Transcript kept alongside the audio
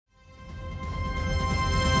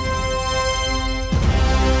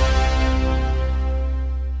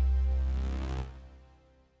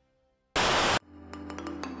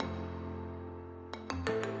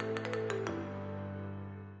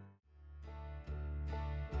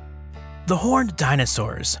The horned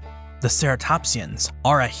dinosaurs, the Ceratopsians,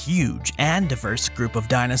 are a huge and diverse group of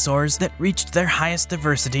dinosaurs that reached their highest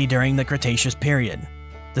diversity during the Cretaceous period.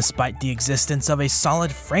 Despite the existence of a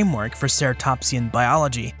solid framework for Ceratopsian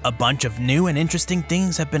biology, a bunch of new and interesting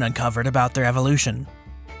things have been uncovered about their evolution.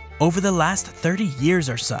 Over the last 30 years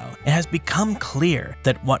or so, it has become clear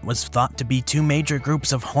that what was thought to be two major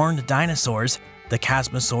groups of horned dinosaurs, the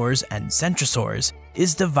chasmosaurs and centrosaurs,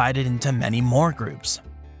 is divided into many more groups.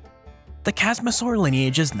 The chasmosaur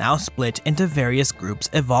lineage is now split into various groups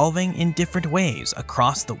evolving in different ways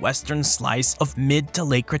across the western slice of mid to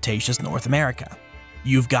late Cretaceous North America.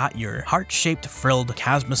 You've got your heart-shaped frilled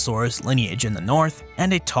chasmosaurs lineage in the north,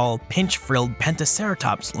 and a tall pinch-frilled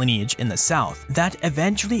pentaceratops lineage in the south that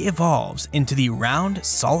eventually evolves into the round,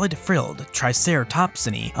 solid-frilled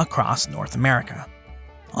Triceratopsian across North America.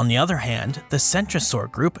 On the other hand, the centrosaur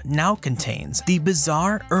group now contains the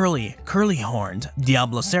bizarre early curly-horned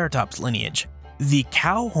Diabloceratops lineage, the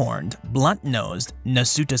cow-horned, blunt-nosed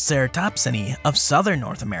Ceratopsian of southern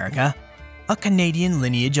North America, a Canadian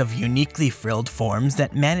lineage of uniquely frilled forms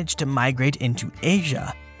that managed to migrate into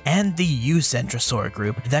Asia, and the Eucentrosaur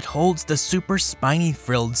group that holds the super spiny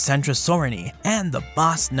frilled Centrosaurini and the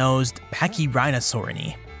boss-nosed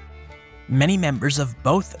Pachyrhinosaurini. Many members of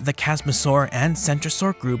both the chasmosaur and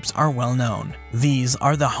centrosaur groups are well known. These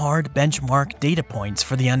are the hard benchmark data points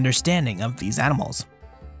for the understanding of these animals.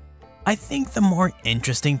 I think the more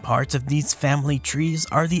interesting parts of these family trees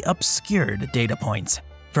are the obscured data points.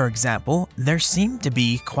 For example, there seem to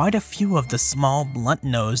be quite a few of the small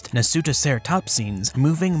blunt-nosed Ceratopsians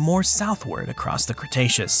moving more southward across the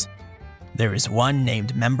Cretaceous. There is one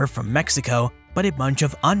named member from Mexico, but a bunch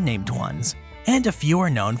of unnamed ones, and a few are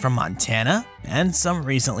known from Montana, and some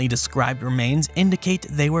recently described remains indicate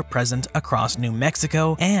they were present across New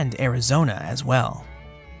Mexico and Arizona as well.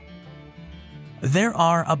 There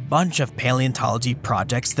are a bunch of paleontology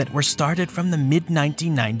projects that were started from the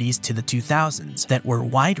mid-1990s to the 2000s that were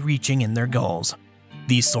wide-reaching in their goals.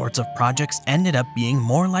 These sorts of projects ended up being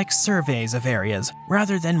more like surveys of areas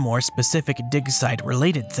rather than more specific dig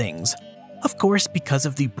site-related things. Of course, because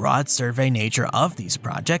of the broad survey nature of these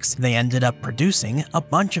projects, they ended up producing a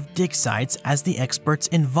bunch of dig sites as the experts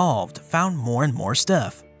involved found more and more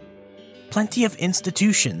stuff. Plenty of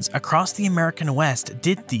institutions across the American West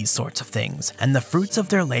did these sorts of things, and the fruits of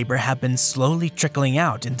their labor have been slowly trickling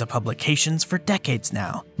out into publications for decades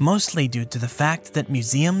now, mostly due to the fact that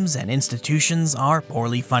museums and institutions are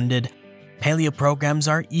poorly funded. Paleo programs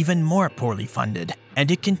are even more poorly funded, and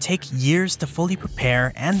it can take years to fully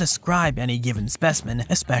prepare and describe any given specimen,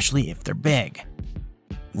 especially if they're big.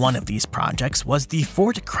 One of these projects was the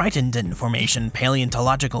Fort Crittenden Formation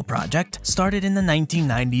Paleontological Project, started in the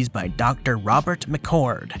 1990s by Dr. Robert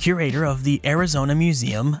McCord, curator of the Arizona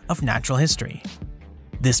Museum of Natural History.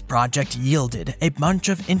 This project yielded a bunch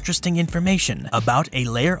of interesting information about a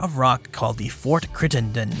layer of rock called the Fort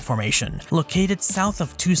Crittenden Formation, located south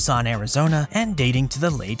of Tucson, Arizona, and dating to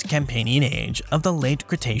the late Campanian age of the late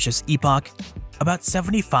Cretaceous epoch, about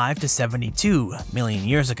 75 to 72 million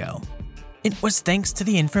years ago. It was thanks to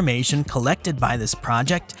the information collected by this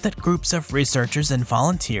project that groups of researchers and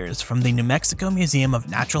volunteers from the New Mexico Museum of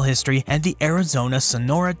Natural History and the Arizona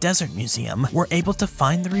Sonora Desert Museum were able to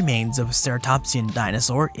find the remains of a Ceratopsian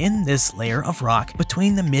dinosaur in this layer of rock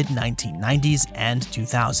between the mid-1990s and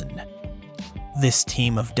 2000. This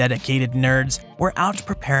team of dedicated nerds were out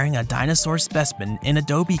preparing a dinosaur specimen in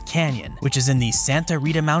Adobe Canyon, which is in the Santa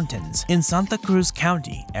Rita Mountains in Santa Cruz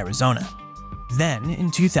County, Arizona. Then,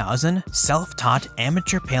 in 2000, self-taught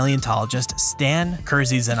amateur paleontologist Stan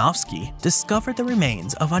Krasovskiy discovered the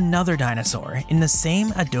remains of another dinosaur in the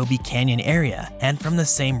same Adobe Canyon area and from the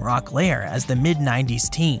same rock layer as the mid-90s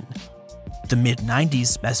team. The mid-90s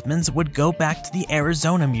specimens would go back to the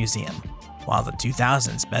Arizona Museum, while the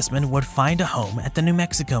 2000 specimen would find a home at the New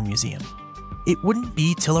Mexico Museum. It wouldn't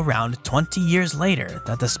be till around 20 years later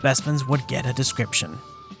that the specimens would get a description.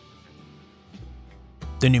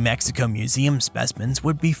 The New Mexico Museum specimens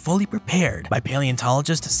would be fully prepared by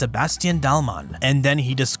paleontologist Sebastian Dalman, and then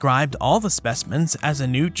he described all the specimens as a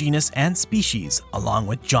new genus and species, along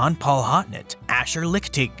with John Paul Hotnett, Asher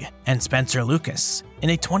Lichtig, and Spencer Lucas,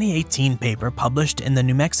 in a 2018 paper published in the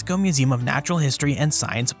New Mexico Museum of Natural History and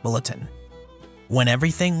Science Bulletin. When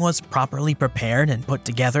everything was properly prepared and put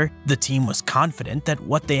together, the team was confident that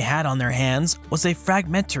what they had on their hands was a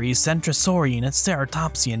fragmentary centrosaurian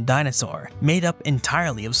ceratopsian dinosaur made up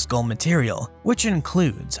entirely of skull material, which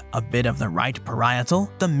includes a bit of the right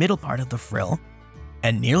parietal, the middle part of the frill,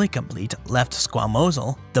 a nearly complete left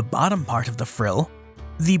squamosal, the bottom part of the frill,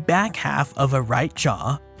 the back half of a right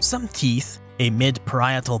jaw, some teeth, a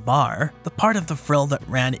mid-parietal bar, the part of the frill that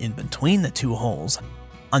ran in between the two holes,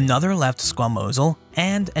 another left squamosal,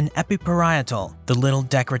 and an epiparietal, the little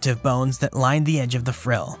decorative bones that line the edge of the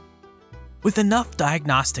frill. With enough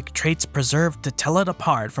diagnostic traits preserved to tell it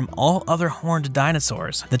apart from all other horned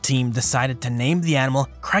dinosaurs, the team decided to name the animal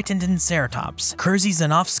Ceratops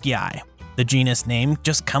Krasovskiy. The genus name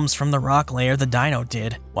just comes from the rock layer the dino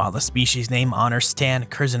did, while the species name honors Stan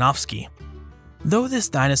Krasovskiy. Though this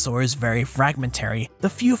dinosaur is very fragmentary, the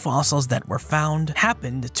few fossils that were found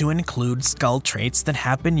happened to include skull traits that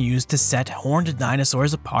have been used to set horned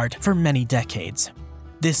dinosaurs apart for many decades.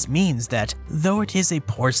 This means that, though it is a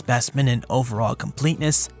poor specimen in overall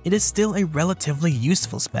completeness, it is still a relatively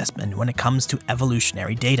useful specimen when it comes to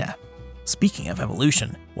evolutionary data. Speaking of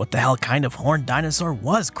evolution, what the hell kind of horned dinosaur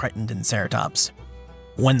was Ceratops?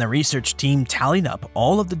 When the research team tallied up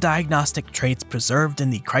all of the diagnostic traits preserved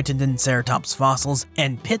in the Ceratops fossils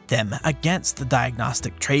and pit them against the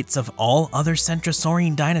diagnostic traits of all other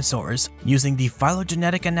centrosaurian dinosaurs using the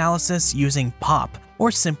phylogenetic analysis using POP,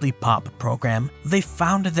 or simply POP program, they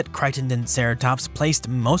found that Ceratops placed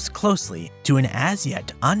most closely to an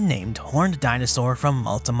as-yet unnamed horned dinosaur from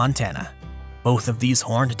Malta, Montana. Both of these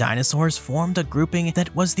horned dinosaurs formed a grouping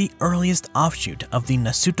that was the earliest offshoot of the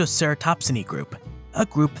Ceratopsian group, a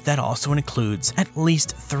group that also includes at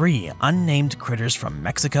least 3 unnamed critters from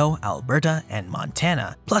Mexico, Alberta, and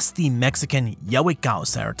Montana, plus the Mexican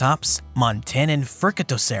Ceratops, Montanan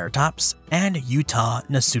Ceratops, and Utah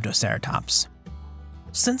Ceratops.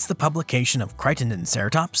 Since the publication of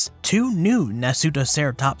Ceratops, 2 new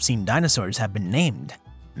Ceratopsian dinosaurs have been named,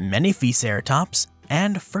 Ceratops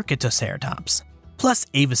and Ceratops. Plus,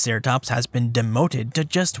 Ceratops has been demoted to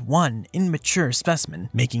just one immature specimen,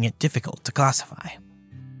 making it difficult to classify.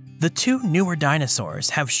 The 2 newer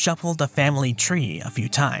dinosaurs have shuffled a family tree a few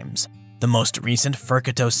times. The most recent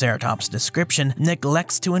Ceratops description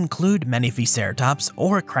neglects to include Ceratops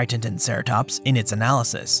or Ceratops in its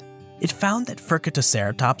analysis. It found that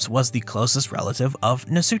Ceratops was the closest relative of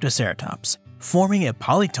Ceratops, forming a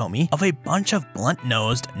polytomy of a bunch of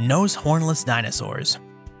blunt-nosed, nose-hornless dinosaurs.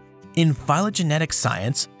 In phylogenetic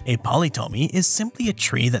science, a polytomy is simply a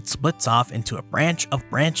tree that splits off into a branch of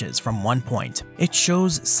branches from one point. It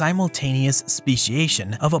shows simultaneous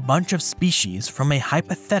speciation of a bunch of species from a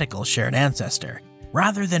hypothetical shared ancestor,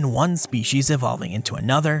 rather than one species evolving into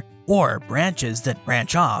another, or branches that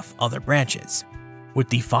branch off other branches. With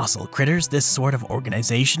the fossil critters, this sort of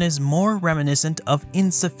organization is more reminiscent of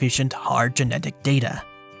insufficient hard genetic data,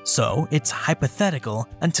 so it's hypothetical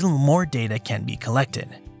until more data can be collected.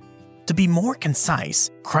 To be more concise,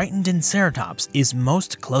 Ceratops is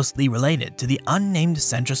most closely related to the unnamed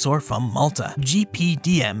centrosaur from Malta,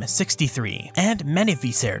 GPDM63, and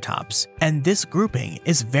Ceratops, and this grouping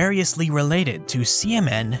is variously related to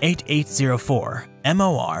CMN 8804,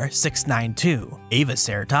 MOR 692,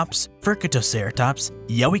 Ceratops, Ceratops,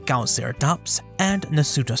 Ceratops, and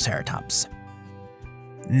Ceratops.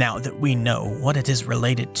 Now that we know what it is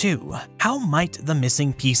related to, how might the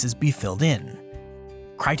missing pieces be filled in?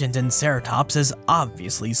 Ceratops is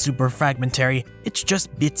obviously super fragmentary, it's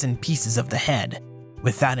just bits and pieces of the head.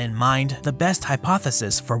 With that in mind, the best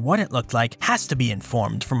hypothesis for what it looked like has to be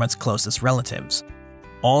informed from its closest relatives.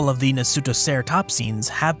 All of the Ceratopsians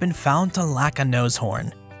have been found to lack a nose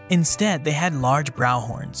horn. Instead, they had large brow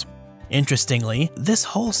horns. Interestingly, this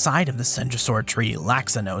whole side of the centrosaur tree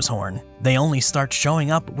lacks a nose horn. They only start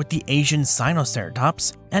showing up with the Asian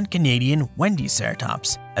Sinoceratops and Canadian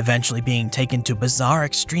Wendyceratops, eventually being taken to bizarre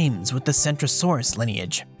extremes with the Centrosaurus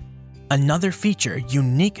lineage. Another feature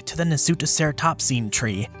unique to the Ceratopsian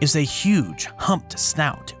tree is a huge, humped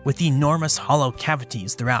snout with enormous hollow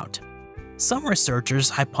cavities throughout. Some researchers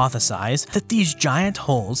hypothesize that these giant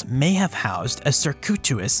holes may have housed a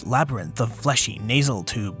circuitous labyrinth of fleshy nasal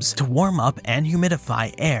tubes to warm up and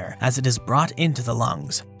humidify air as it is brought into the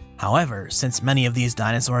lungs. However, since many of these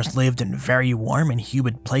dinosaurs lived in very warm and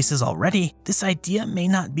humid places already, this idea may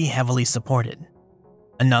not be heavily supported.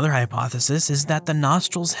 Another hypothesis is that the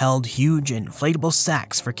nostrils held huge inflatable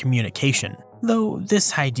sacs for communication, though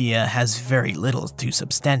this idea has very little to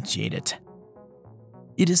substantiate it.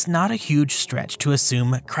 It is not a huge stretch to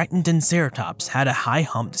assume Ceratops had a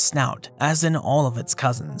high-humped snout, as in all of its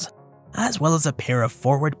cousins, as well as a pair of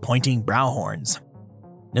forward-pointing brow horns.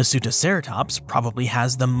 Ceratops probably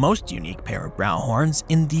has the most unique pair of brow horns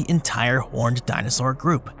in the entire horned dinosaur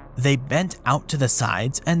group. They bent out to the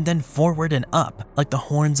sides and then forward and up, like the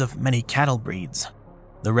horns of many cattle breeds.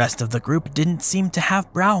 The rest of the group didn't seem to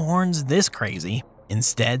have brow horns this crazy.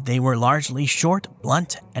 Instead, they were largely short,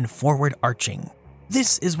 blunt, and forward-arching.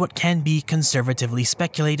 This is what can be conservatively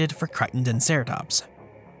speculated for Ceratops.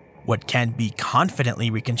 What can be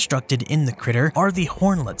confidently reconstructed in the critter are the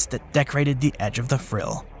hornlets that decorated the edge of the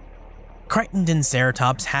frill.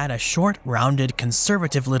 Ceratops had a short, rounded,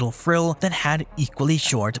 conservative little frill that had equally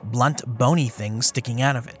short, blunt, bony things sticking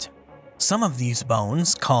out of it. Some of these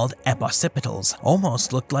bones, called epoccipitals,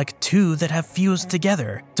 almost look like two that have fused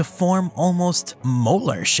together to form almost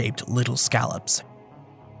molar-shaped little scallops.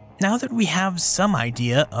 Now that we have some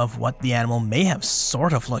idea of what the animal may have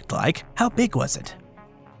sort of looked like, how big was it?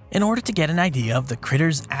 In order to get an idea of the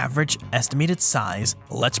critter's average estimated size,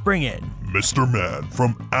 let's bring in Mr. Man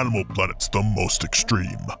from Animal Planet's The Most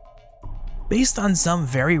Extreme. Based on some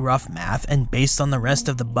very rough math and based on the rest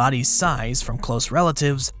of the body's size from close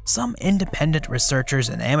relatives, some independent researchers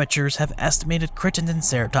and amateurs have estimated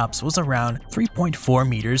Ceratops was around 3.4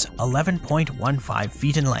 meters, 11.15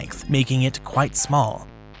 feet in length, making it quite small.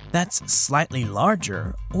 That's slightly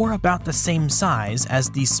larger, or about the same size as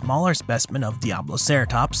the smaller specimen of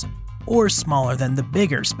Diabloceratops, or smaller than the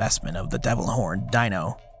bigger specimen of the devil-horned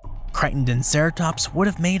dino. Ceratops would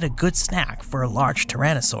have made a good snack for a large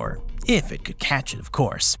tyrannosaur, if it could catch it, of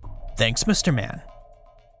course. Thanks, Mr. Man.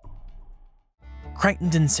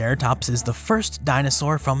 Ceratops is the first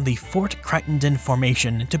dinosaur from the Fort Crittenden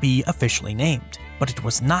Formation to be officially named, but it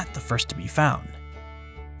was not the first to be found.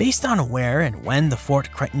 Based on where and when the Fort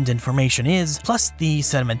Crittenden Formation is, plus the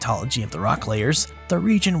sedimentology of the rock layers, the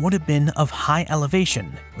region would have been of high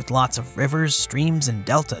elevation, with lots of rivers, streams, and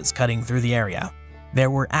deltas cutting through the area. There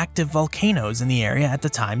were active volcanoes in the area at the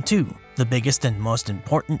time too, the biggest and most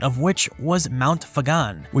important of which was Mount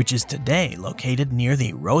Fagan, which is today located near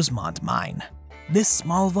the Rosemont mine. This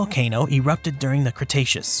small volcano erupted during the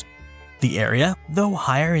Cretaceous. The area, though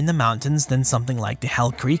higher in the mountains than something like the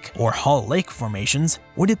Hell Creek or Hall Lake formations,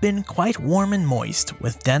 would have been quite warm and moist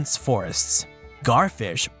with dense forests.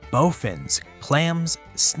 Garfish, bowfins, clams,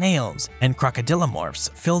 snails, and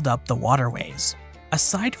crocodilomorphs filled up the waterways.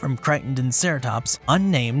 Aside from Ceratops,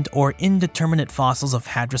 unnamed or indeterminate fossils of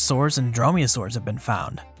hadrosaurs and dromaeosaurs have been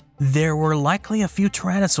found. There were likely a few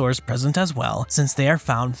tyrannosaurs present as well, since they are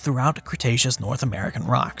found throughout Cretaceous North American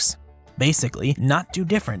rocks. Basically, not too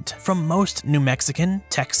different from most New Mexican,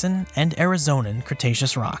 Texan, and Arizonan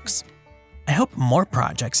Cretaceous rocks. I hope more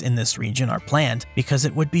projects in this region are planned because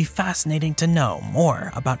it would be fascinating to know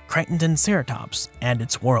more about Ceratops and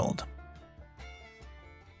its world.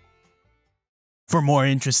 For more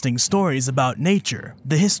interesting stories about nature,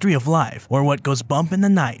 the history of life, or what goes bump in the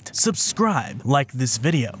night, subscribe, like this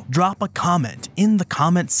video, drop a comment in the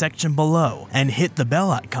comment section below, and hit the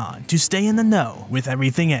bell icon to stay in the know with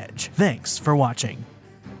everything Edge. Thanks for watching.